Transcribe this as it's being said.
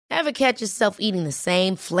Ever catch yourself eating the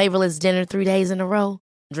same flavorless dinner 3 days in a row?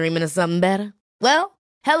 Dreaming of something better? Well,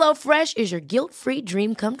 HelloFresh is your guilt-free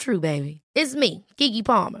dream come true, baby. It's me, Keke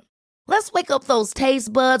Palmer. Let's wake up those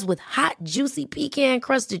taste buds with hot, juicy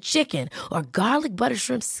pecan-crusted chicken or garlic butter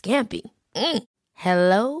shrimp scampi.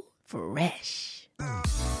 Hello Fresh.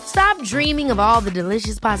 Stop dreaming of all the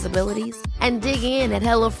delicious possibilities and dig in at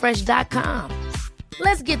HelloFresh.com.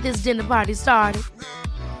 Let's get this dinner party started.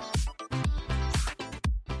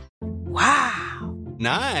 Wow.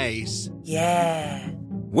 Nice. Yeah.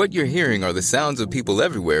 What you're hearing are the sounds of people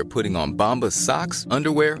everywhere putting on Bombas socks,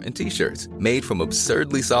 underwear, and T-shirts made from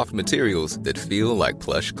absurdly soft materials that feel like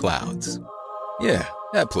plush clouds. Yeah,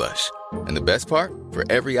 that plush. And the best part? For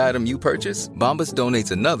every item you purchase, Bombas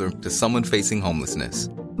donates another to someone facing homelessness.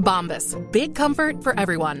 Bombas, big comfort for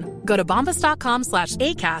everyone. Go to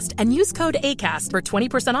bombas.com/ACAST and use code ACAST for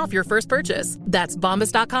 20% off your first purchase. That's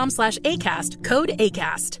bombas.com/ACAST, code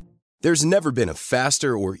ACAST. There's never been a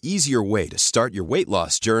faster or easier way to start your weight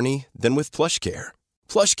loss journey than with PlushCare.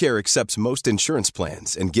 PlushCare accepts most insurance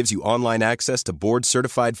plans and gives you online access to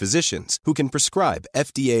board-certified physicians who can prescribe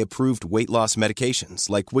FDA-approved weight loss medications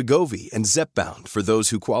like Wegovy and Zepbound for those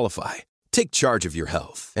who qualify. Take charge of your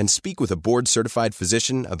health and speak with a board-certified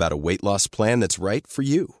physician about a weight loss plan that's right for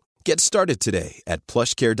you. Get started today at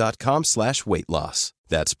plushcare.com/weight-loss.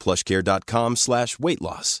 That's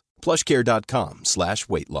plushcare.com/weight-loss.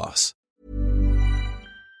 plushcare.com/weight-loss.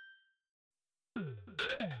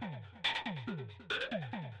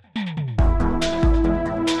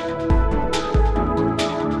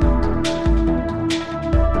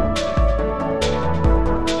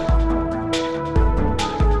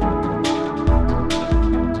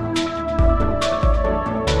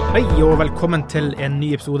 Hei og velkommen til en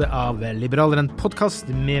ny episode av Liberaleren podcast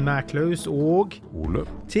med meg, Klaus, og Ole.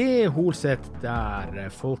 Til Holseth der,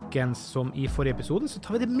 folkens. Som i forrige episode, så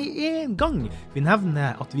tar vi det med en gang. Vi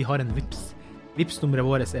nevner at vi har en Vips. Vips-nummeret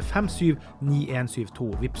vårt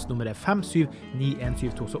 579172. Vips-nummeret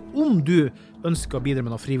 579172. Så om du ønsker å bidra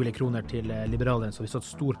med noen frivillige kroner til Liberaleren, så har vi satt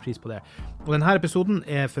stor pris på det. Og denne episoden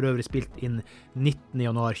for øvrig spilt inn 19.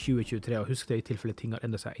 januar 2023, og husk det i tilfelle ting har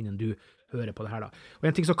endret seg innen du hører på det her da. Og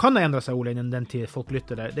en ting som kan ha endret seg, Ole, innen den tid folk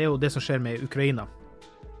lytter der, det jo det som skjer med Ukraina.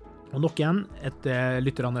 Og nok igjen, et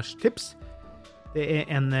lytteranders tips. Det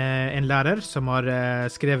en lærer som har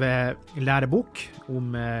skrevet lærebok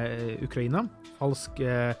om Ukraina. Falsk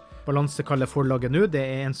balanse kaller forlaget nå. Det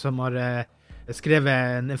en som har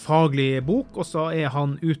skrevet en faglig bok, og så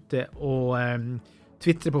han ute og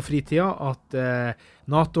twittrer på fritida at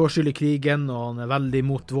NATO skylder krigen, og han veldig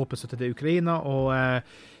mot våpenstøtte til Ukraina, og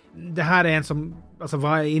det her en som, altså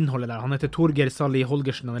hva innholdet der? Han heter Torgeir Salli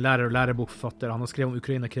Holgersen, han lærer og lærebokforfatter. Han har skrevet om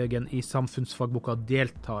Ukraina-krigen i samfunnsfagboka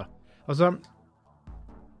Deltar. Altså,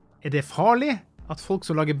 det farlig at folk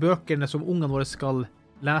som lager bøkene som ungene våre skal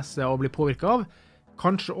lese og bli påvirket av,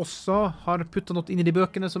 kanskje også har puttet noe inn i de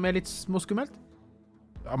bøkene som litt småskummelt?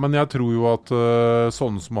 Ja, men jeg tror jo at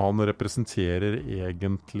sånn som han representerer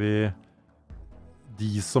egentlig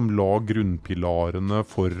de som la grunnpilarene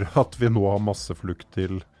for at vi nå har masseflukt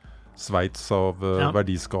til Sveits av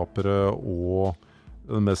verdiskapere og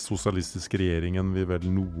den mest sosialistiske regjeringen vi vel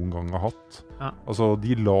noen gang har hatt. Ja. Altså,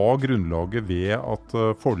 de la grunnlaget ved at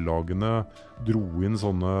forlagene dro inn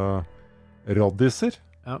sånne raddiser.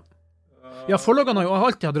 Ja, forlagene har jo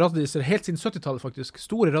alltid hatt raddiser, helt siden 70-tallet faktisk.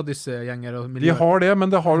 Store raddisgjenger og miljøer. De har det, men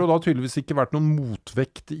det har jo da tydeligvis ikke vært noen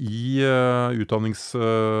motvekt i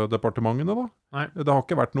utdanningsdepartementene da. Nei. Det har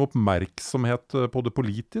ikke vært noe oppmerksomhet på det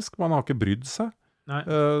politisk, man har ikke brydd seg.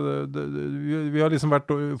 Vi har liksom vært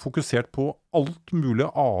fokusert på alt mulig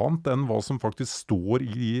annet enn hva som faktisk står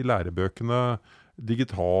i lærebøkene.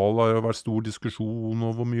 Digital har jo vært stor diskusjon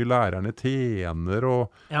om hvor mye lærerne tjener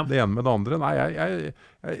og det ene med det andre. Nei,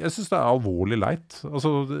 jeg synes det alvorlig leit. Altså,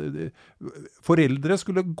 foreldre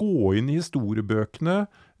skulle gå inn i historiebøkene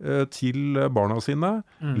til barna sine,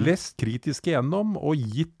 lest kritisk igjennom og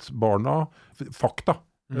gitt barna fakta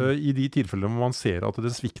i de tilfellene hvor man ser at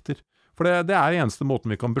det svikter. For det eneste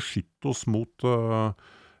måten vi kan beskytte oss mot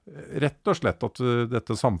rett og slett at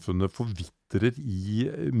dette samfunnet forvitrer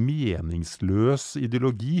i meningsløs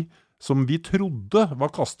ideologi som vi trodde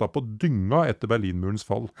var kastet på dynga etter Berlinmurens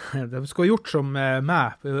fall. De skulle ha gjort som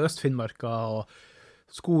meg på Øst-Finnmarka og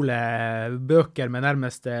skolebøker med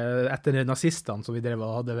nærmest etter nazistene som vi drev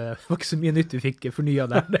og hadde. Det var ikke så mye nytt vi fikk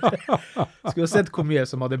fornyet der. Skulle ha sett hvor mye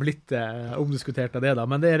som hadde blitt omdiskutert av det da,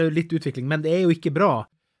 men det litt utvikling. Men det jo ikke bra.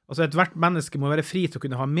 Altså, hvert menneske må være fri til å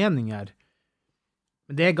kunne ha meninger.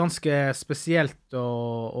 Men det ganske spesielt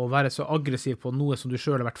å være så aggressiv på noe som du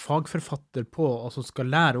selv har vært fagforfatter på, og som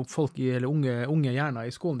skal lære opp folk, eller unge hjerner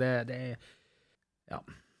i skolen. Ja.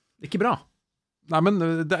 Ikke bra. Nei, men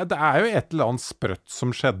det jo et eller annet sprøtt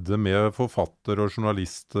som skjedde med forfatter og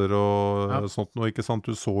journalister og sånt nå, ikke sant?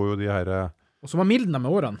 Du så jo de her... Og som har mildna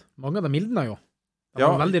med årene. Mange av dem mildna jo. De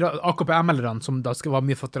var veldig AKP-ML-erne, som da skal være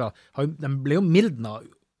mye fattere, de ble jo mildna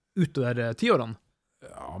utover 10 årene.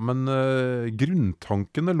 Ja, men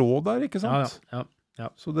grunntankene lå der, ikke sant? Ja.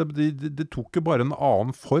 Så det tok jo bare en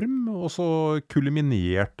annen form, og så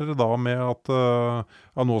kulminerte det da med at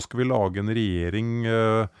nå skal vi lage en regjering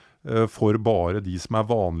for bare de som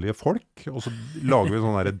vanlige folk, og så lager vi en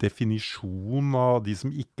sånn her definisjon av de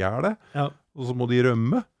som ikke det, og så må de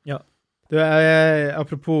rømme. Ja.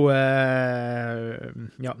 Apropos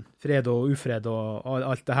fred og ufred og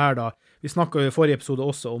alt det her da. Vi snakket jo i forrige episode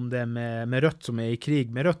også om det med Rødt som i krig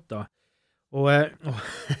med Rødt da.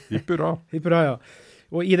 Hipp hurra. Hipp hurra, ja.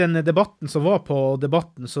 Og i den debatten som var på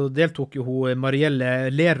debatten, så deltok jo hun Marielle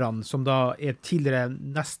Leran, som da tidligere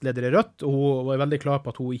nestleder i Rødt, og hun var veldig klar på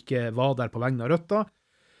at hun ikke var der på vegne av Rødt da.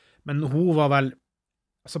 Men hun var vel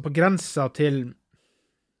altså på grensa til...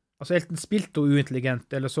 Altså, enten spilte hun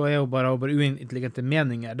uintelligent, eller så hun bare uintelligente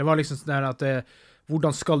meninger. Det var liksom sånn der at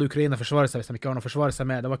hvordan skal Ukraina forsvare seg hvis de ikke har noe å forsvare seg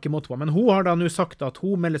med? Det var ikke måte på. Men hun har da nå sagt at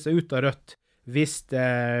hun melder seg ut av Rødt hvis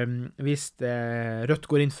Rødt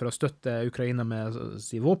går inn for å støtte Ukraina med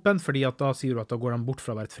si våpen, fordi at da sier hun at da går de bort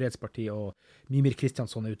fra å være et fredsparti, og Mímir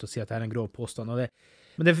Kristjánsson ut og sier at det en grov påstand.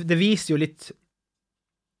 Men det viser jo litt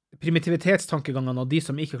primitivitetstankegangene av de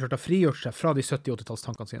som ikke har klart å frigjøre seg fra de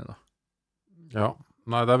 70-80-tallstankene sine da. Ja.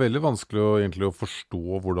 Nei, det veldig vanskelig egentlig å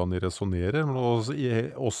forstå hvordan de resonerer, men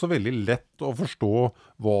også veldig lett å forstå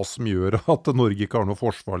hva som gjør at Norge ikke har noe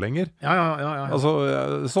forsvar lenger. Ja. Altså,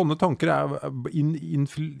 sånne tanker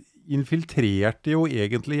infiltrerte jo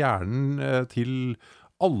egentlig hjernen til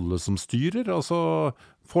alle som styrer. Altså,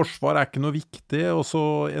 forsvar ikke noe viktig, og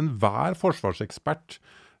så enhver forsvarsekspert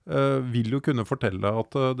vil jo kunne fortelle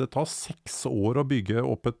at det tar 6 år å bygge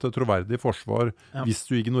opp et troverdig forsvar hvis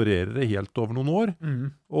du ignorerer det helt over noen år.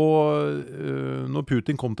 Og når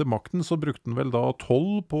Putin kom til makten, så brukte han vel da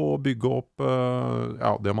 12 på å bygge opp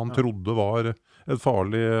det man trodde var et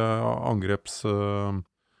farlig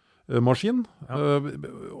angrepsmaskin.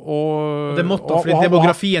 Og det måtte, fordi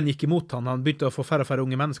demografien gikk imot han begynte å få færre og færre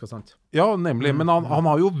unge mennesker, sant? Ja, nemlig, men han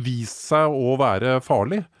har jo vist seg å være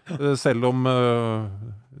farlig, selv om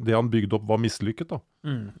det han bygde opp var mislykket da.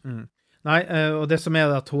 Nei, og det som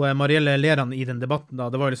at hun Marielle Leran i den debatten da,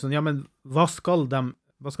 det var liksom, ja, men hva skal de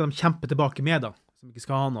kjempe tilbake med da, som ikke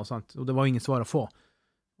skal ha noe, sant? Og det var ingen svar å få.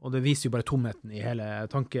 Og det viser jo bare tomheten i hele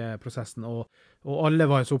tankeprosessen, og alle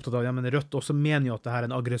var jo så opptatt av, ja, men Rødt også mener jo at det her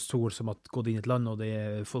en aggressor som har gått inn i et land, og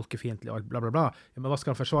det folkefiendtlig, og bla bla bla. Ja, men hva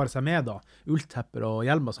skal han forsvare seg med da? Ulltepper og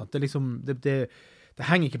hjelmer, sant? Det liksom, det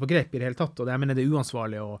henger ikke på grep i det hele tatt, og jeg mener det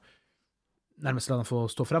uansvarlig å nærmest la dem få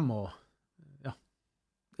stå frem, og ja,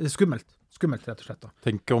 det skummelt rett og slett da.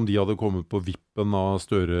 Tenk om de hadde kommet på vippen av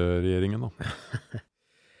Støre-regjeringen da.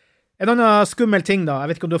 En annen skummel ting da, jeg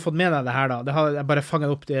vet ikke om du har fått med deg det her da, det har jeg bare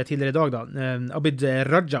fanget opp det tidligere i dag da. Abid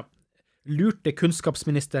Raja lurte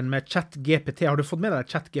kunnskapsministeren med ChatGPT. Har du fått med deg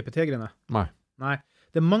ChatGPT-greiene? Nei.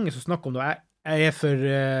 Det mange som snakker om det. Jeg for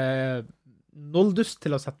noldust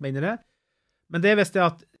til å sette meg inn i det. Men det visste jeg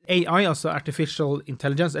at AI, altså Artificial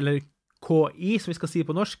Intelligence, eller KI, som vi skal si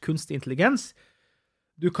på norsk, kunstig intelligens,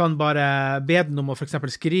 du kan bare be den om å for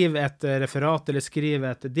eksempel skrive et referat eller skrive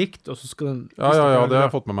et dikt, og så skal den... Ja, det har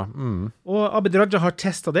jeg fått med meg. Og Abid Raja har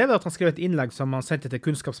testet det ved at han skrev et innlegg som han sendte til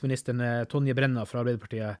kunnskapsministeren Tonje Brenna fra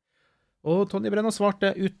Arbeiderpartiet. Og Tonje Brenna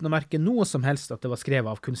svarte uten å merke noe som helst at det var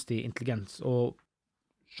skrevet av kunstig intelligens, og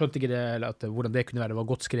skjønte ikke det, eller hvordan det kunne være, det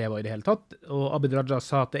var godt skrevet i det hele tatt. Og Abid Raja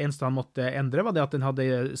sa at det eneste han måtte endre var det at den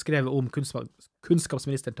hadde skrevet om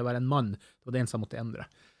kunnskapsministeren til å være en mann. Det var det eneste han måtte endre.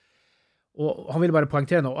 Og han ville bare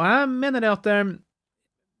poengtere noe. Og jeg mener det at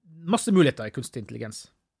masse muligheter i kunstig intelligens.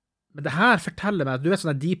 Men det her forteller meg, du vet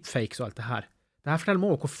sånne deepfakes og alt det her, det her forteller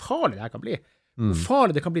meg også hvor farlig det her kan bli. Hvor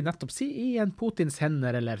farlig det kan bli nettopp, si i en Putins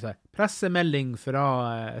hender, eller så, pressemelding fra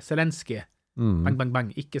Zelensky. Bang, bang,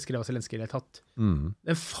 bang. Ikke skrevet Zelensky i det tatt.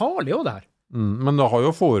 Det farlig også det her. Men det har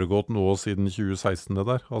jo foregått nå siden 2016 det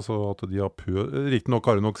der. Altså at de har riktig nok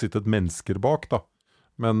har det nok sittet mennesker bak da.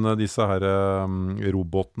 Men disse her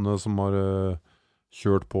robotene som har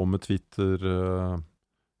kjørt på med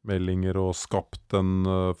Twitter-meldinger og skapt en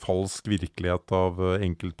falsk virkelighet av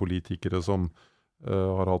enkeltpolitikere som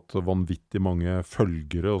har hatt vanvittig mange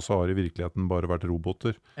følgere, og så har i virkeligheten bare vært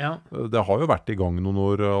roboter. Ja. Det har jo vært i gang noen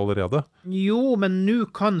år allerede. Jo, men nå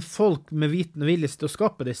kan folk med viten og vilje til å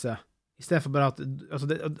skape disse, i stedet for bare at... Altså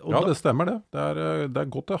det stemmer det. Det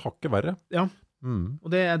er godt det hakket verre. Ja. Og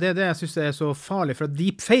det jeg synes er så farlig, for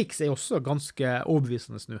deepfakes er også ganske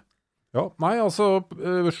overbevisende nå. Ja, nei, altså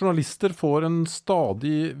journalister får en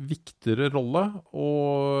stadig viktigere rolle,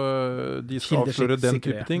 og de skal avsløre den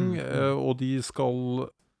type ting, og de skal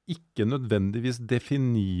ikke nødvendigvis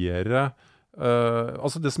definere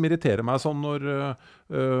altså det som irriterer meg sånn når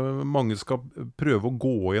mange skal prøve å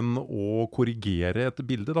gå inn og korrigere et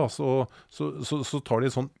bilde da, så tar de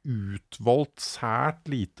et sånn utvalgt sært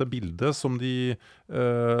lite bilde som de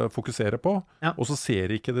fokuserer på, og så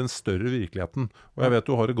ser de ikke den større virkeligheten. Og jeg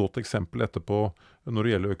vet du har et godt eksempel etterpå når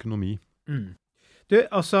det gjelder økonomi. Du,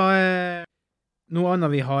 altså noe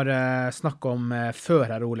annet vi har snakket om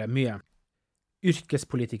før her, Ole, mye.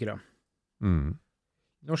 Yrkespolitikere.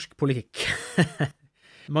 Norsk politikk.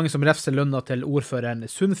 Mange som refser lønna til ordføreren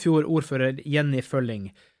Sunnfjord, ordfører Jenny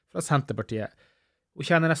Følling fra Senterpartiet. Hun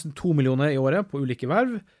tjener nesten 2 millioner i året på ulike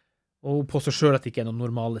verv, og hun påstår selv at det ikke er noen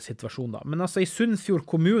normale situasjon da. Men altså i Sunnfjord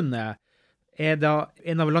kommune er da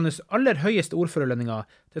en av landets aller høyeste ordførerlønninger,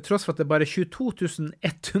 til tross for at det bare er 22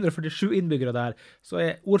 147 innbyggere der, så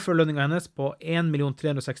er ordførerlønningen hennes på 1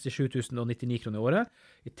 367 099 kroner i året.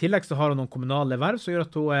 I tillegg så har hun noen kommunale verv, som gjør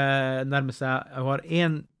at hun nærmer seg, hun har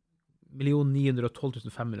 1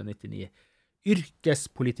 912 599.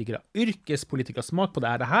 Yrkespolitikere, smak på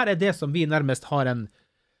det her. Dette er det som vi nærmest har en,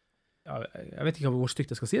 ja, jeg vet ikke hvor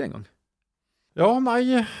stygt jeg skal si det engang. Ja,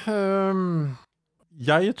 nei,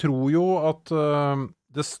 jeg tror jo at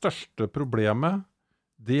det største problemet,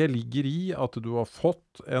 det ligger i at du har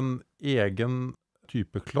fått en egen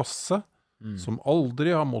type klasse som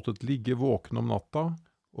aldri har måttet ligge våken om natta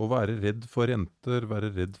og være redd for renter,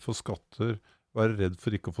 være redd for skatter, være redd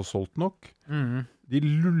for ikke å få solgt nok. De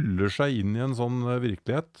luller seg inn i en sånn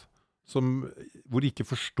virkelighet hvor de ikke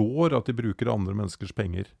forstår at de bruker andre menneskers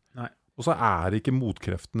penger. Nei. Og så er ikke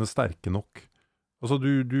motkreftene sterke nok. Altså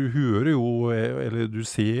du hører jo, eller du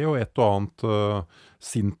ser jo et og annet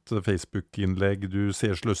sint Facebook-innlegg, du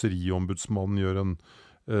ser sløseriombudsmannen gjør en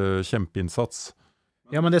kjempeinnsats.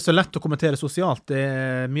 Ja, men det er så lett å kommentere sosialt, det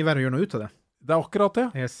er mye verre å gjøre noe ut av det. Det er akkurat det.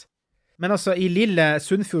 Yes. Men altså, i lille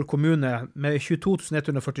Sunnfjord kommune med 22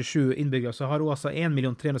 147 innbyggere, så har hun altså 1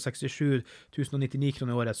 367 099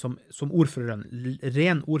 kroner i året som ordføreren,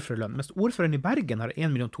 ren ordførerlønn. Mens ordføreren i Bergen har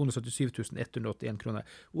 1 277 181 kroner.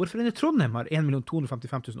 Ordføreren i Trondheim har 1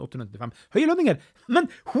 255 895. Høye lønninger, men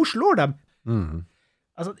hun slår dem!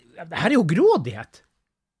 Altså, det her er jo grådighet.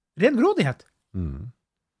 Ren grådighet.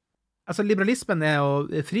 Altså, liberalismen er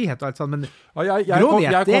jo frihet og alt sånt, men ja, jeg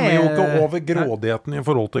kommer jo ikke over grådigheten i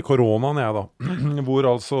forhold til koronaen, jeg da. Hvor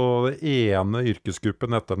altså det ene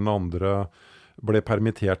yrkesgruppen etter den andre ble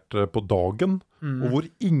permittert på dagen, og hvor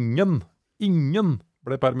ingen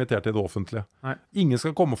ble permittert i det offentlige. Nei. Ingen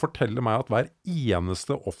skal komme og fortelle meg at hver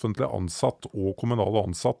eneste offentlig ansatt og kommunale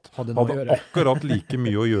ansatt hadde akkurat like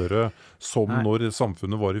mye å gjøre som når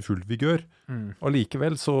samfunnet var i full vigør.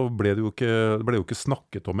 Allikevel så ble det jo ikke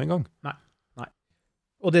snakket om engang. Nei.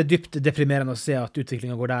 Og det er dypt deprimerende å se at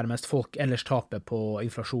utviklingen går der, mens folk ellers taper på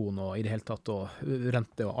inflasjon og i det hele tatt, og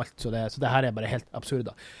rente og alt. Så det her er bare helt absurd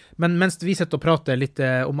da. Men mens vi sitter og prater litt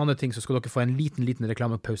om andre ting, så skal dere få en liten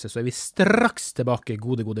reklamepause, så er vi straks tilbake,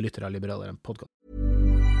 gode lyttere av Liberaleren podcast.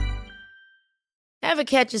 Ever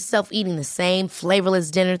catch yourself eating the same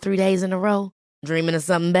flavorless dinner 3 days in a row? Dreaming of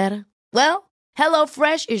something better? Well,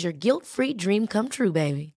 HelloFresh is your guilt-free dream come true,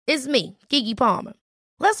 baby. It's me, Keke Palmer.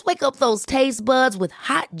 Let's wake up those taste buds with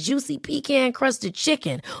hot, juicy pecan-crusted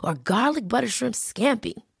chicken or garlic butter shrimp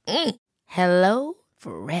scampi. Hello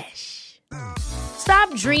Fresh.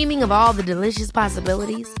 Stop dreaming of all the delicious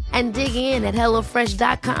possibilities and dig in at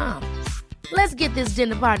HelloFresh.com. Let's get this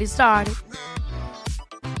dinner party started.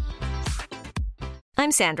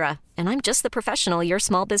 I'm Sandra, and I'm just the professional your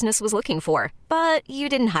small business was looking for. But you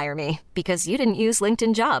didn't hire me because you didn't use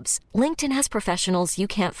LinkedIn Jobs. LinkedIn has professionals you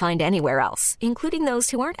can't find anywhere else, including those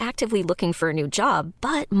who aren't actively looking for a new job,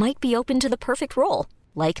 but might be open to the perfect role,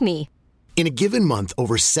 like me. In a given month,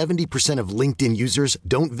 over 70% of LinkedIn users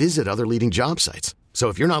don't visit other leading job sites. So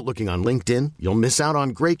if you're not looking on LinkedIn, you'll miss out on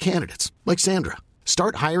great candidates, like Sandra.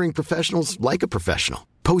 Start hiring professionals like a professional.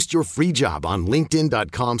 Post your free job on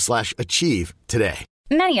linkedin.com/achieve today.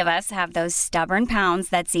 Many of us have those stubborn pounds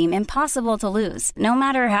that seem impossible to lose, no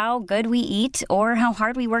matter how good we eat or how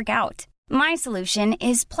hard we work out. My solution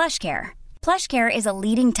is PlushCare. PlushCare is a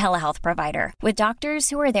leading telehealth provider with doctors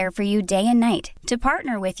who are there for you day and night to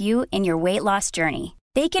partner with you in your weight loss journey.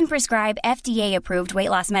 They can prescribe FDA-approved weight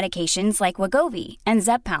loss medications like Wegovy and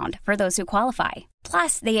Zepbound for those who qualify.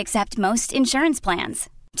 Plus, they accept most insurance plans.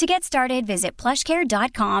 To get started, visit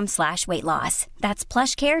plushcare.com/weightloss. That's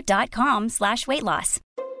plushcare.com/weightloss.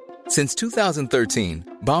 Since 2013,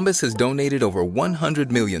 Bombas has donated over 100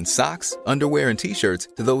 million socks, underwear, and T-shirts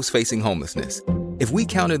to those facing homelessness. If we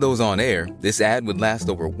counted those on air, this ad would last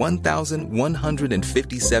over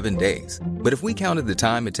 1,157 days. But if we counted the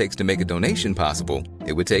time it takes to make a donation possible,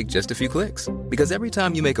 it would take just a few clicks. Because every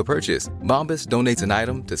time you make a purchase, Bombas donates an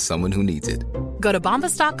item to someone who needs it. Go to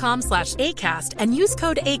bombas.com/ACAST and use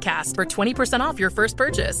code ACAST for 20% off your first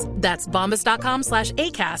purchase. That's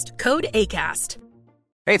bombas.com/ACAST, code ACAST.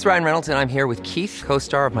 Hey, it's Ryan Reynolds, and I'm here with Keith,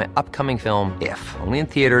 co-star of my upcoming film, If, only in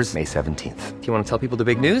theaters May 17th. Do you want to tell people the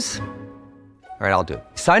big news? All right, I'll do it.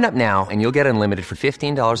 Sign up now and you'll get unlimited for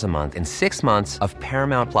 $15 a month and 6 months of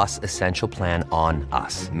Paramount Plus Essential Plan on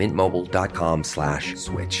us.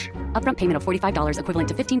 Mintmobile.com/switch. Upfront payment of $45 equivalent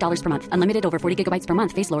to $15 per month. Unlimited over 40 gigabytes per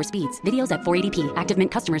month. Face lower speeds. Videos at 480p. Active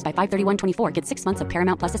Mint customers by 531.24 get 6 months of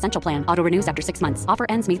Paramount Plus Essential Plan. Auto renews after 6 months. Offer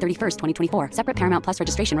ends May 31st, 2024. Separate Paramount Plus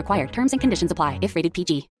registration required. Terms and conditions apply if rated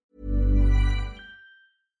PG.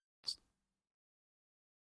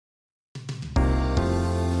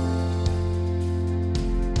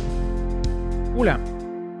 Ole,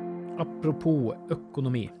 apropos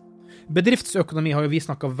økonomi. Bedriftsøkonomi har jo vi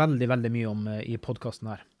snakket veldig, veldig mye om i podcasten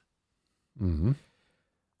her.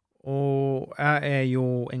 Og jeg jo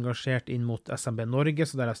engasjert inn mot SMB Norge,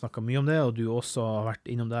 så der har jeg snakket mye om det, og du også har vært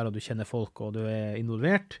innom der, og du kjenner folk, og du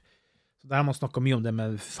involvert. Så der har man snakket mye om det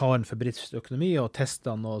med faren for bedriftsøkonomi, og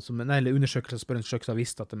testene, og eller undersøkelser har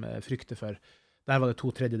vist at de frykter for. Der var det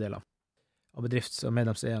 2/3 av bedrifts- og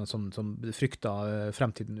medlemseierne som frykta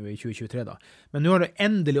fremtiden nå i 2023 da. Men nå har det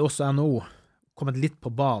endelig også NHO kommet litt på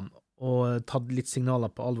banen og tatt litt signaler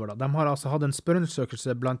på alvor da. De har altså hatt en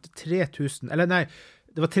spørreundersøkelse blant 3000, eller nei,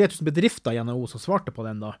 det var 3000 bedrifter i NHO som svarte på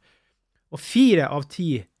den da. Og 4 av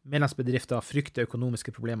 10 medlemsbedrifter frykter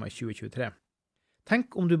økonomiske problemer i 2023.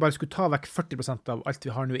 Tenk om du bare skulle ta vekk 40% av alt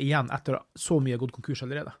vi har nå igjen etter så mye gått konkurs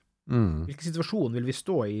allerede. Hvilken situasjon vil vi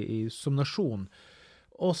stå i som nasjon?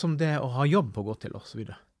 Og som det å ha jobb å gå til, og så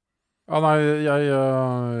videre. Ja, nei,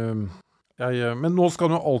 men nå skal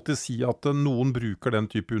du alltid si at noen bruker den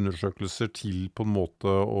type undersøkelser til på en måte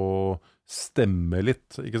å stemme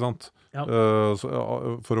litt, ikke sant? Ja.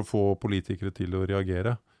 For å få politikere til å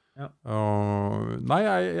reagere. Ja. Nei,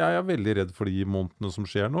 jeg veldig redd for de månedene som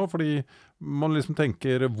skjer nå, fordi man liksom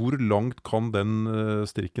tenker, hvor langt kan den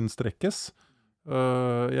strikken strekkes?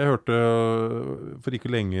 Jeg hørte for ikke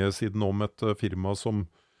lenge siden om et firma som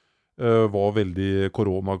var veldig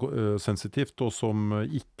koronasensitivt, og som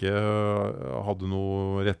ikke hadde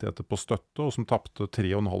noe rettigheter på støtte, og som tappte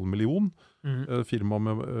 3,5 million. Firma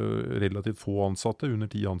med relativt få ansatte, under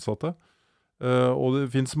 10 ansatte. Og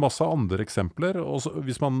det finnes masse andre eksempler, og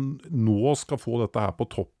hvis man nå skal få dette her på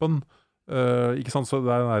toppen, ikke sant, så det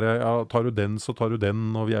den der, ja, tar du den, så tar du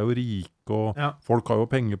den, og vi jo rike, og folk har jo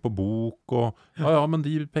penger på bok, og ja, men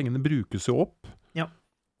de pengene brukes jo opp. Ja.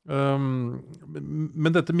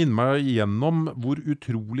 Men dette minner meg igjennom hvor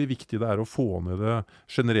utrolig viktig det å få ned det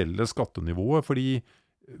generelle skattenivået, fordi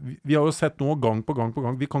vi har jo sett nå gang på gang,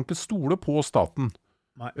 vi kan ikke stole på staten.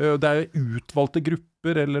 Nei. Det utvalgte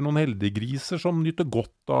grupper eller noen heldiggriser som nyter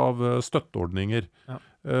godt av støtteordninger. Ja.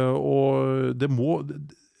 Og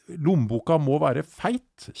lommeboka må være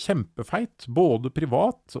feit, kjempefeit, både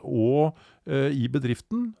privat og i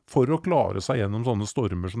bedriften, for å klare seg gjennom sånne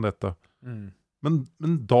stormer som dette. Men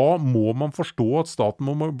da må man forstå at staten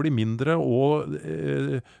må bli mindre, og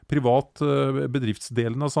privat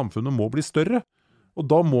bedriftsdelen av samfunnet må bli større. Og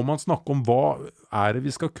da må man snakke om hva det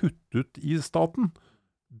vi skal kutte ut i staten.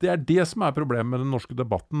 Det det som problemet med den norske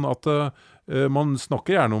debatten, at man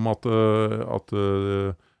snakker gjerne om at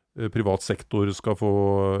privat sektor skal få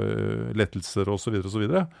lettelser og så videre og så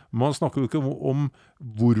videre. Man snakker jo ikke om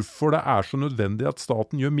hvorfor det så nødvendig at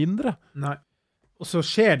staten gjør mindre. Nei. Og så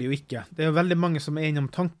skjer det jo ikke. Det jo veldig mange som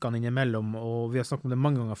innom tankene innimellom, og vi har snakket om det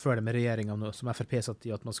mange ganger før det med regjeringen, som FRP satt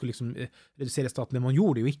i, at man skulle liksom redusere staten, men man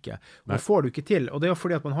gjorde det jo ikke. Og det får du ikke til. Og det jo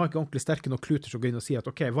fordi at man har ikke ordentlig sterke nok kluter som går inn og sier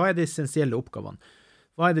at ok, hva de essensielle oppgavene?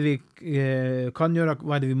 Hva det vi kan gjøre,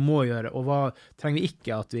 hva det vi må gjøre, og hva trenger vi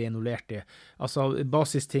ikke at vi involvert i? Altså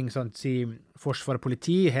basisting, sånn, si forsvar og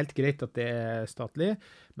politi, helt greit at det statlig,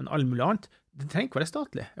 men all mulig annet, det trenger ikke være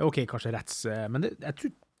statlig. Ok, kanskje men jeg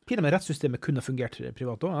tror til og med rettssystemet kunne fungert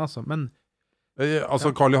privat også, altså, men...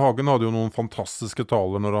 Carl I. Hagen hadde jo noen fantastiske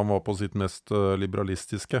taler når han var på sitt mest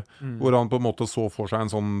liberalistiske, hvor han på en måte så for seg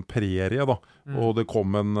en sånn prerie da, og det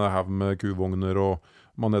kom en haug med kuvogner, og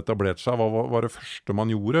man etablerte seg. Hva var det første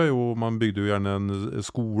man gjorde? Jo, man bygde jo gjerne en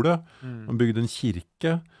skole, man bygde en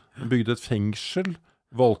kirke, man bygde et fengsel,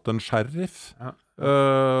 valgte en sheriff,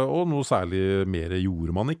 og noe særlig mer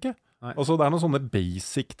gjorde man ikke. Nei. Altså det noen sånne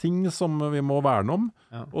basic ting som vi må verne om,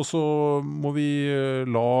 og så må vi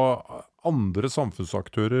la andre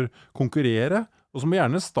samfunnsaktører konkurrere, og så må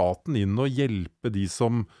gjerne staten inn og hjelpe de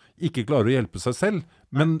som ikke klarer å hjelpe seg selv,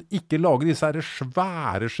 men ikke lage disse her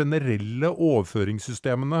svære generelle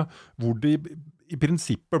overføringssystemene, hvor det i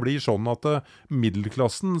prinsippet blir sånn at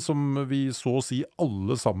middelklassen, som vi så å si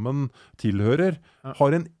alle sammen tilhører,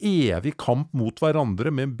 har en evig kamp mot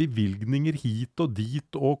hverandre med bevilgninger hit og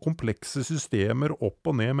dit og komplekse systemer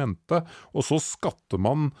opp og ned mente, og så skatter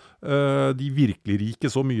man de virkelig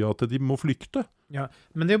rike så mye at de må flykte. Ja,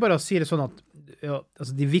 men det bare å si det sånn at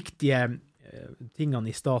altså de viktige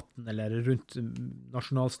tingene i staten eller rundt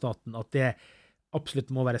nasjonalstaten, at det absolutt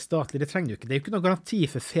må være statlig, det trenger du ikke. Det jo ikke noen garanti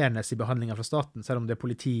for fairness i behandlingen fra staten, selv om det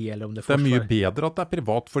politi eller om det forsvar. Det mye bedre at det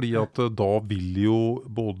privat, fordi at da vil jo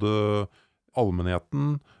både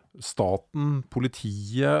allmennheten, staten,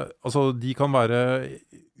 politiet, altså de kan være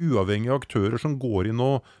uavhengige aktører som går inn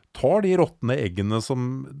og tar de råttende eggene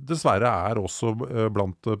som dessverre også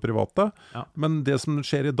blant private. Ja. Men det som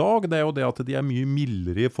skjer i dag, det jo det at de mye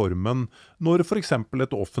mildere i formen når for eksempel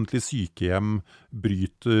et offentlig sykehjem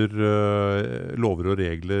bryter lover og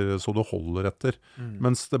regler så det holder etter.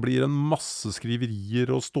 Mens det blir en masse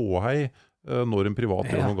skriverier og ståhei når en privat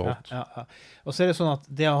gjør noe galt. Ja. Og så det sånn at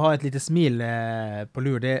det å ha et lite smil på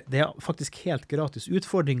lur, det faktisk helt gratis.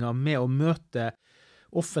 Utfordringer med å møte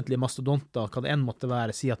offentlige mastodonter, hva det enn måtte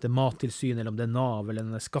være, si at det Mattilsyn, eller om det NAV, eller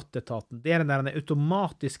den Skatteetaten, det den der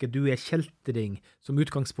automatiske du kjeltring som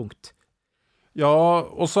utgangspunkt. Ja,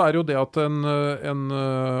 og så det jo det at en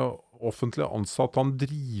offentlig ansatt, han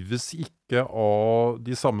drives ikke av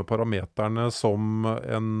de samme parameterne som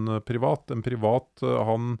en privat. En privat,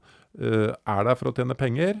 han der for å tjene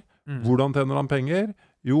penger. Hvordan tjener han penger?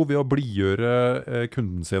 Jo, ved å blidgjøre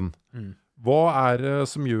kunden sin. Hva det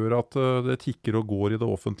som gjør at det tikker og går i det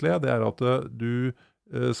offentlige? Det at du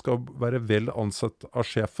skal være vel ansett av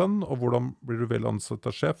sjefen, og hvordan blir du vel ansett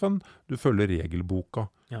av sjefen? Du følger regelboka,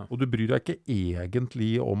 og du bryr deg ikke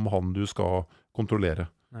egentlig om han du skal kontrollere.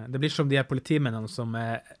 Nei, det blir som de politimennene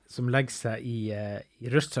som legger seg i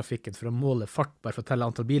røsttrafikken for å måle fart, bare for å telle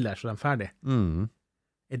antall biler, så de ferdig.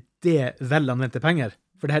 Det vel anvendte penger?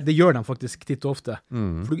 For det gjør de faktisk titt og ofte.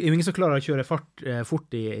 For det ingen som klarer å kjøre fort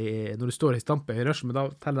når du står i stampe i rush, men da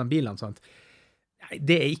teller de bilene, sant? Nei,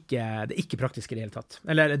 det ikke praktisk i det hele tatt.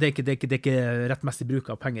 Eller det ikke rettmessig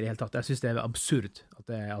bruk av penger i det hele tatt. Jeg synes det absurd at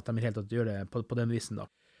de i det hele tatt gjør det på den visen da.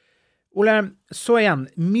 Ole, så igjen,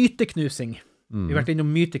 myteknusing. Vi har vært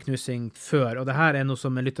innom myteknusing før, og det her noe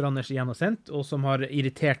som lytter Anders igjen har sendt, og som har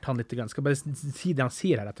irritert han litt grann. Skal bare si det han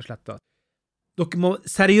sier her, rett og slett da. Dere må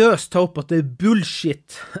seriøst ta opp at det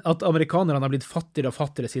bullshit at amerikanerne har blitt fattigere og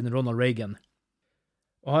fattigere siden Ronald Reagan.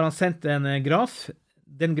 Og har han sendt en graf.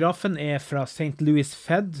 Den grafen fra St. Louis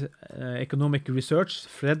Fed, Economic Research.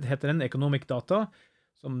 Fed heter den, Economic Data,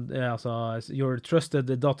 som altså Your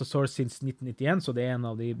Trusted Data Source since 1991, så det en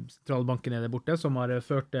av de sentralbankene der borte som har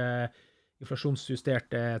ført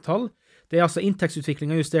inflasjonsjusterte tall. Det altså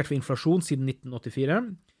inntektsutviklingen justert for inflasjon siden 1984.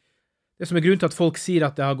 Det som grunnen til at folk sier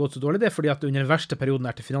at det har gått så dårlig, det fordi at under den verste perioden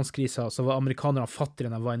etter finanskrisa så var amerikanerne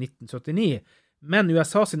fattigere enn de var i 1979. Men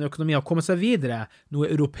USA sin økonomi har kommet seg videre,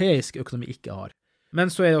 noe europeisk økonomi ikke har.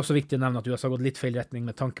 Men så det også viktig å nevne at USA har gått litt feil retning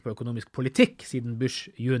med tanke på økonomisk politikk siden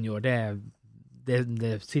Bush junior.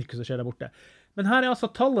 Det sirkus som skjer der borte. Men her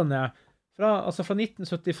altså tallene fra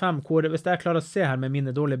 1975, hvor hvis jeg klarer å se her med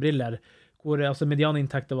mine dårlige briller, hvor altså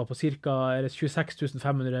medianinntekter var på cirka 26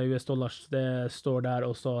 500 US dollars, det står der,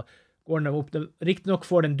 og så går den opp. Riktig nok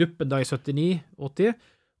får den duppen da i 79-80,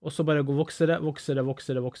 og så bare vokser det,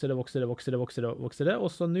 og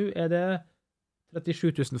så nå det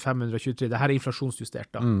 37 523. Det her inflasjonsjustert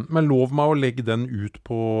da. Men lov meg å legge den ut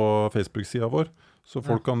på Facebook-siden vår, så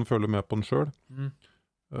folk kan følge med på den selv.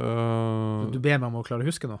 Du ber meg om å klare å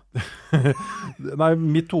huske nå? Nei,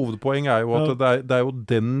 mitt hovedpoeng jo at det jo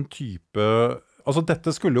den type... Altså, dette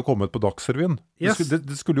skulle jo kommet på Dagsrevyen. Yes.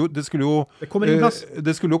 Det skulle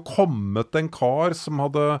jo kommet en kar som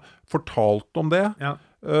hadde fortalt om det,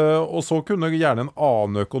 og så kunne gjerne en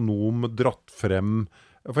annen økonom dratt frem.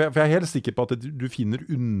 For jeg helt sikker på at du finner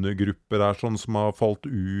undergrupper der sånn som har falt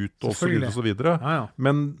ut, og så videre.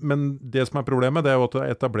 Men det som problemet, det jo at det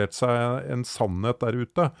har etablert seg en sannhet der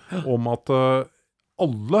ute om at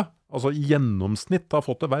alle, altså i gjennomsnitt, har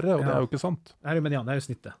fått det verre, og det jo ikke sant. Det jo median, det jo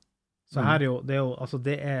snittet. Så her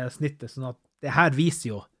det snittet, sånn at det her viser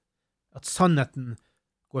jo at sannheten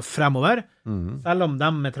går fremover. Selv om de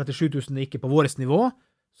med 37 000 ikke på våres nivå,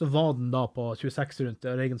 så var den da på 26 rundt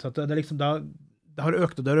Reagan. Så det liksom det har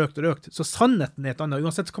økt og det har økt og økt. Så sannheten et annet.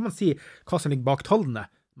 Uansett så kan man si hva som ligger bak tallene.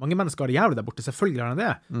 Mange mennesker har det jævlig der borte, selvfølgelig har de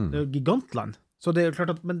det. Det jo gigantland. Så det jo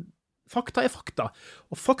klart at, men fakta fakta.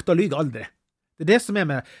 Og fakta lyger aldri. Det det som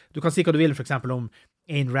med, du kan si hva du vil for eksempel om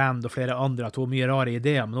Ayn Rand og flere andre, at hun har mye rare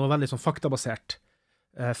ideer, men hun var veldig sånn faktabasert.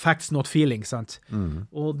 facts not feelings, sant?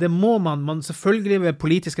 Og det må man selvfølgelig ved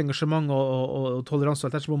politisk engasjement og toleranse og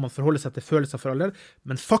alt det, så må man forholde seg til følelser for alle,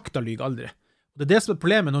 men fakta lyger aldri. Det det som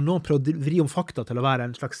problemet når noen prøver å vri om fakta til å være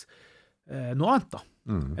en slags noe annet da,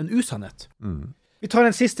 en usannhet. Vi tar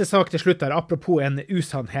en siste sak til slutt her, apropos en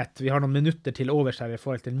usannhet. Vi har noen minutter til overs her i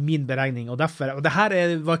forhold til min beregning, og det her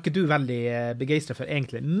var ikke du veldig begeistret for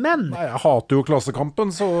egentlig, men... Nei, jeg hater jo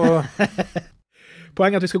Klassekampen, så...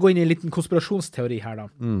 Poenget er at vi skal gå inn i en liten konspirasjonsteori her da.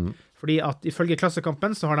 Fordi at ifølge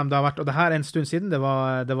Klassekampen så har de da vært, og det her en stund siden, det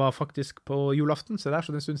var faktisk på julaften, så det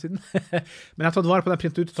så det en stund siden. Men jeg har tatt vare på den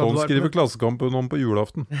printet ut. Sånn skriver Klassekampen om på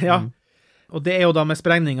julaften. Ja. Og det jo da med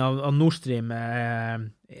sprengning av Nord Stream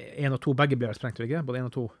 1 og 2, begge ble sprengt, ikke? Både 1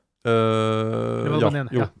 og 2.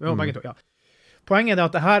 Begge to, ja. Poenget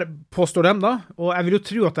at det her påstår dem da, og jeg vil jo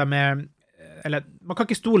tro at de eller man kan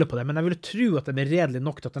ikke stole på det, men jeg vil jo tro at de redelig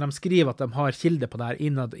nok til at når de skriver at de har kilde på det her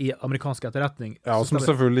innad i amerikansk etterretning. Ja, som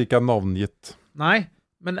selvfølgelig ikke navngitt. Nei,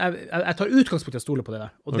 men jeg tar utgangspunkt til å stole på det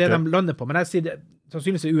der, og det de lander på, men jeg sier det,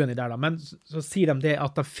 sannsynligvis uenig der da, men så sier de det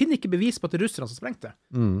at de finner ikke bevis på at det russerne som sprengte.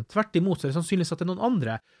 Tvert imot, så det sannsynligvis at det noen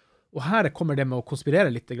andre, og her kommer det med å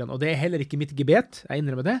konspirere litt, og det heller ikke mitt gebet, jeg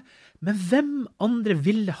innrømmer det, men hvem andre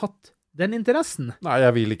ville hatt den interessen? Nei,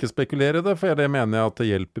 jeg vil ikke spekulere det, for det mener jeg at det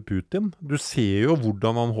hjelper Putin. Du ser jo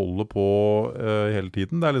hvordan han holder på hele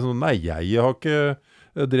tiden. Det liksom, nei, jeg har ikke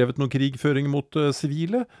drevet noen krigføring mot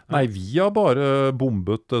sivile. Nei, vi har bare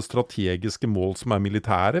bombet strategiske mål som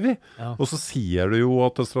militære, vi. Ja. Og så sier du jo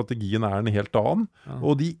at strategien en helt annen. Ja.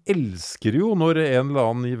 Og de elsker jo når en eller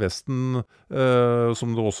annen i Vesten,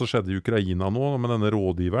 som det også skjedde i Ukraina nå, med denne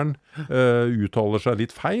rådgiveren, uttaler seg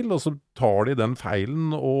litt feil, og så tar de den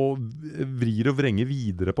feilen og vrir og vrenger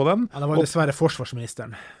videre på den. Ja, det var jo dessverre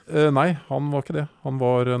forsvarsministeren. Nei, han var ikke det. Han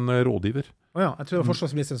var en rådgiver. Jeg tror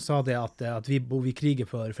forsvarsministeren sa det at vi kriger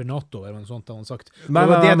for NATO, eller noe sånt, har han sagt. Nei,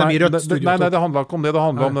 det handlet ikke om det. Det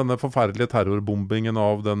handlet om denne forferdelige terrorbombingen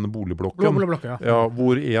av den boligblokken. Ja,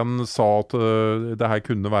 hvor en sa at det her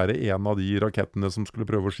kunne være en av de rakettene som skulle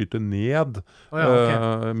prøve å skyte ned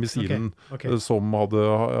missilen som hadde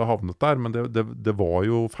havnet der, men det var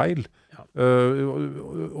jo feil. Ja.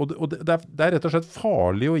 Og det rett og slett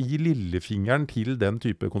farlig å gi lillefingeren til den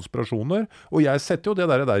type konspirasjoner, og jeg setter jo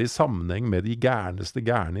det der i sammenheng med de gærneste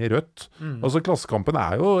gærne i rødt. Altså Klassekampen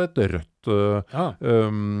jo et rødt hva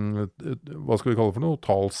skal vi kalle det for noe?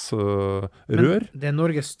 Talsrør. Men det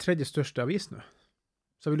Norges tredje største avis nå.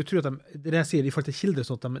 Så jeg vil jo tro at det jeg sier i forhold til kilder,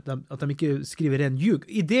 sånn at de ikke skriver ren ljug.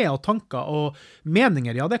 Ideer og tanker og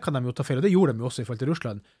meninger, ja, det kan de jo ta feil, og det gjorde de jo også i forhold til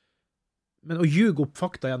Russland. Men å ljuge opp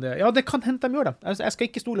fakta igjen, ja, det kan hente de gjør det. Altså, jeg skal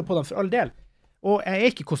ikke stole på dem for all del. Og jeg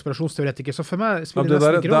ikke konspirasjonsteoretiker, så for meg spiller det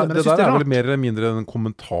nesten ikke rolle, men jeg synes det rart. Det vel mer eller mindre en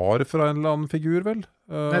kommentar fra en eller annen figur, vel?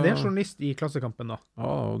 Nei, det en journalist i Klassekampen da.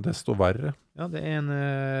 Ja, desto verre. Ja, det en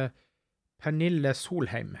Pernille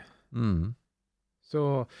Solheim. Så,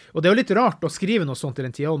 og det jo litt rart å skrive noe sånt i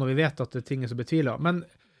den tida, når vi vet at det ting så betviler. Men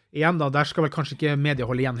igjen da, der skal vel kanskje ikke media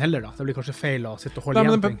holde igjen heller da. Det blir kanskje feil å sitte og holde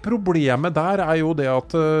igjen ting. Problemet der jo det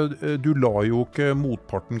at du lar jo ikke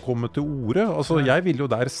motparten komme til orde. Altså, jeg vil jo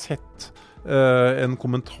der sett en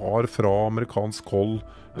kommentar fra amerikansk hold,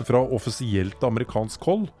 fra offisielt amerikansk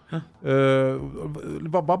hold.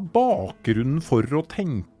 Hva bakgrunnen for å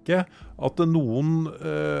tenke at noen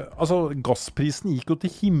altså gassprisen gikk jo til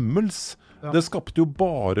himmels. Det skapte jo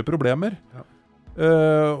bare problemer.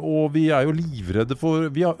 Og vi jo livredde for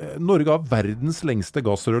Norge har verdens lengste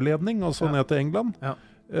gassrørledning, altså ned til England.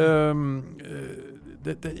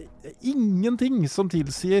 Det ingenting som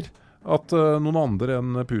tilsier at noen andre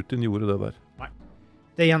enn Putin gjorde det der. Nei.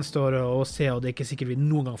 Det gjenstår å se, og det ikke sikkert vi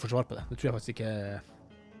noen gang får svar på det. Det tror jeg faktisk ikke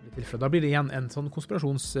blir tilfellet. Da blir det igjen en sånn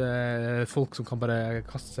konspirasjonsfolk som kan bare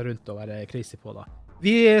kaste seg rundt og være crazy på da.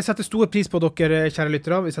 Vi setter stor pris på dere, kjære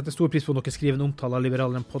lyttere. Vi setter stor pris på dere skriver en omtale av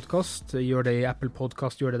Liberaleren podcast. Gjør det i Apple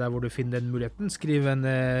Podcast, gjør det der hvor du finner den muligheten. Skriv en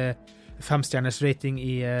 5-stjerners rating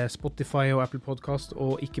i Spotify og Apple Podcast,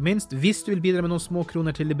 og ikke minst, hvis du vil bidra med noen små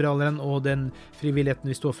kroner til Liberaleren og den frivilligheten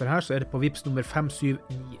vi står for her, så det på Vips nummer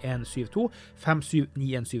 579172,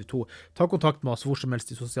 579172. Ta kontakt med oss hvor som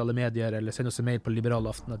helst i sosiale medier, eller send oss en mail på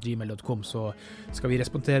liberalaften@gmail.com, så skal vi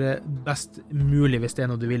respondere best mulig hvis det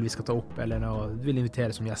noe du vil vi skal ta opp, eller noe du vil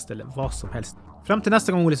invitere som gjest, eller hva som helst. Frem til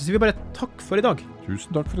neste gang, Ole, så sier vi bare takk for i dag.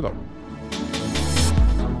 Tusen takk for i dag.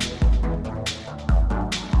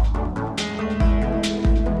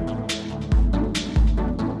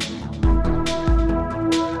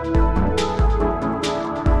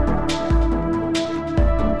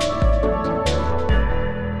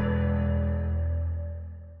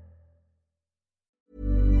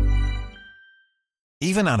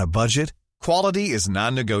 Even on a budget, quality is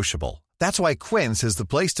non-negotiable. That's why Quince is the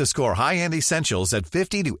place to score high-end essentials at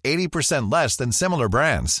 50 to 80% less than similar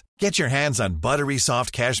brands. Get your hands on buttery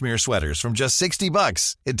soft cashmere sweaters from just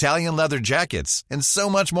 $60, Italian leather jackets, and so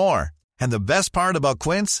much more. And the best part about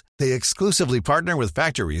Quince, they exclusively partner with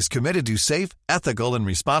factories committed to safe, ethical, and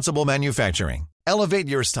responsible manufacturing. Elevate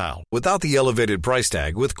your style without the elevated price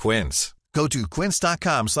tag with Quince. Go to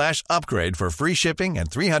quince.com/upgrade for free shipping and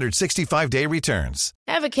 365-day returns.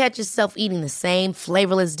 Ever catch yourself eating the same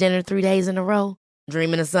flavorless dinner 3 days in a row?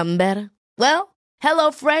 Dreaming of something better? Well,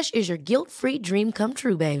 HelloFresh is your guilt-free dream come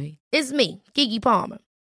true, baby. It's me, Keke Palmer.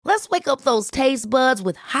 Let's wake up those taste buds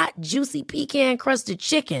with hot, juicy pecan-crusted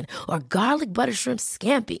chicken or garlic butter shrimp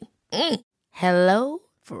scampi. Hello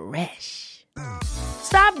Fresh.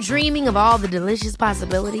 Stop dreaming of all the delicious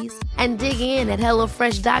possibilities and dig in at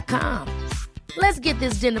HelloFresh.com. Let's get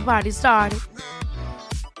this dinner party started.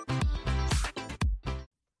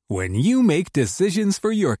 When you make decisions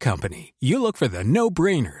for your company, you look for the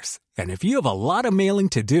no-brainers. And if you have a lot of mailing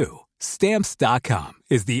to do, Stamps.com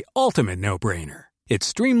is the ultimate no-brainer. It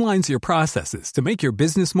streamlines your processes to make your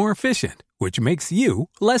business more efficient, which makes you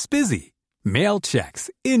less busy. Mail checks,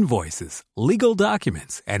 invoices, legal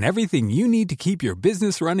documents, and everything you need to keep your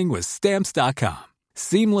business running with Stamps.com.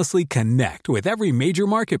 Seamlessly connect with every major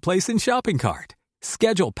marketplace and shopping cart.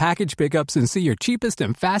 Schedule package pickups and see your cheapest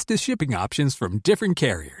and fastest shipping options from different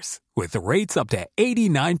carriers, with rates up to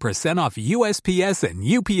 89% off USPS and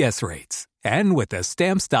UPS rates. And with the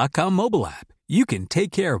Stamps.com mobile app, you can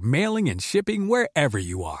take care of mailing and shipping wherever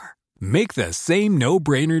you are. Make the same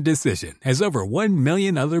no-brainer decision as over 1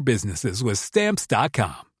 million other businesses with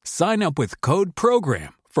Stamps.com. Sign up with code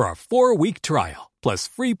PROGRAM for a 4-week trial, plus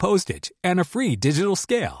free postage and a free digital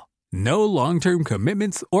scale. No long-term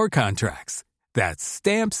commitments or contracts. That's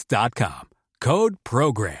Stamps.com. Code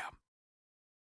PROGRAM.